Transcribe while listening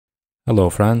Hello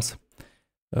friends,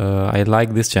 I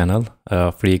like this channel,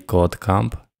 Free Code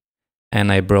Camp,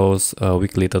 and I browse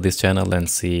weekly to this channel and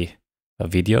see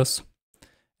videos.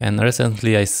 And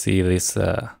recently I see this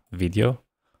video,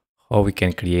 how we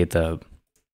can create a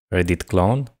Reddit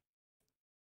clone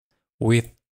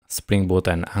with Spring Boot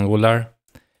and Angular.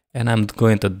 And I'm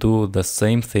going to do the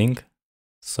same thing.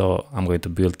 So I'm going to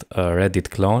build a Reddit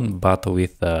clone, but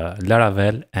with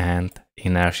Laravel and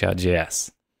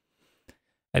InertiaJS.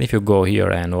 And if you go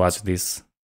here and watch this,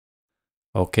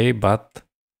 okay, but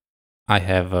I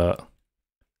have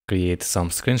created some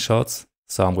screenshots,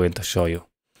 so I'm going to show you.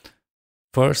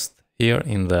 First, here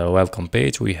in the welcome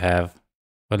page, we have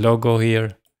a logo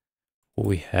here.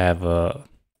 We have a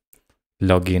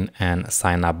login and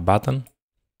sign up button.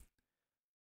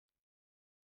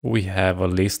 We have a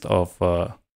list of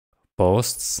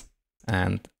posts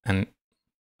and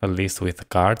a list with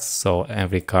cards. So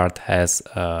every card has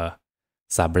a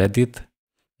subreddit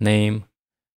name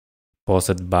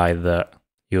posted by the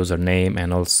username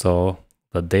and also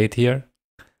the date here,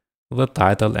 the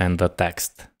title and the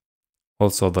text.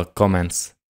 Also the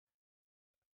comments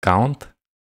count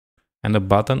and a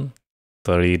button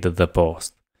to read the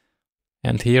post.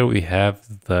 And here we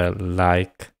have the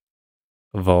like,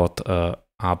 vote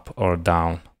up or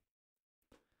down.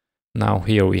 Now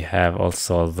here we have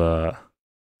also the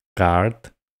card,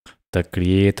 the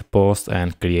create post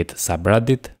and create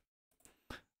subreddit.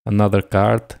 Another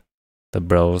card to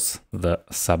browse the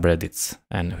subreddits.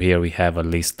 And here we have a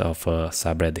list of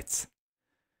subreddits.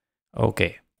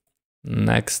 Okay,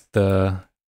 next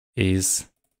is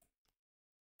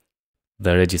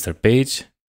the register page.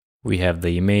 We have the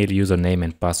email, username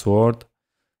and password.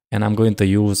 And I'm going to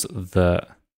use the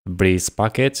Breeze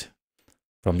package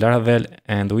from Laravel,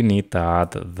 and we need to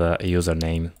add the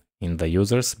username in the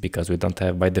users because we don't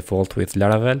have by default with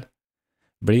Laravel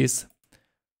Breeze.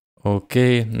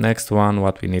 Okay, next one,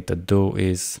 what we need to do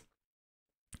is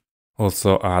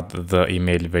also add the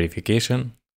email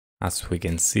verification, as we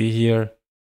can see here.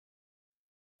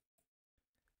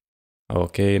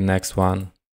 Okay, next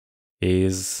one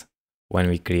is when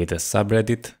we create a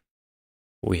subreddit,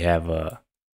 we have a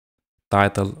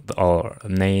title or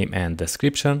name and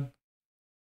description.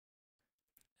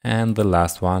 And the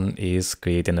last one is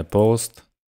creating a post.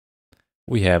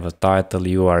 We have a title,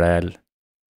 URL,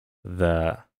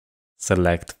 the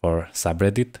select for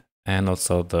subreddit, and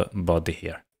also the body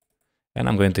here. And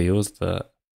I'm going to use the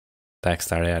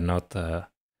text area, not a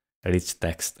rich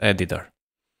text editor.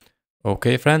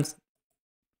 Okay, friends,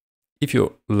 if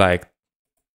you like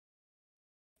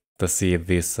to see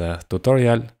this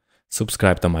tutorial,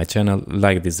 subscribe to my channel,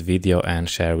 like this video and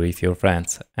share with your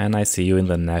friends. And I see you in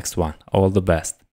the next one. All the best.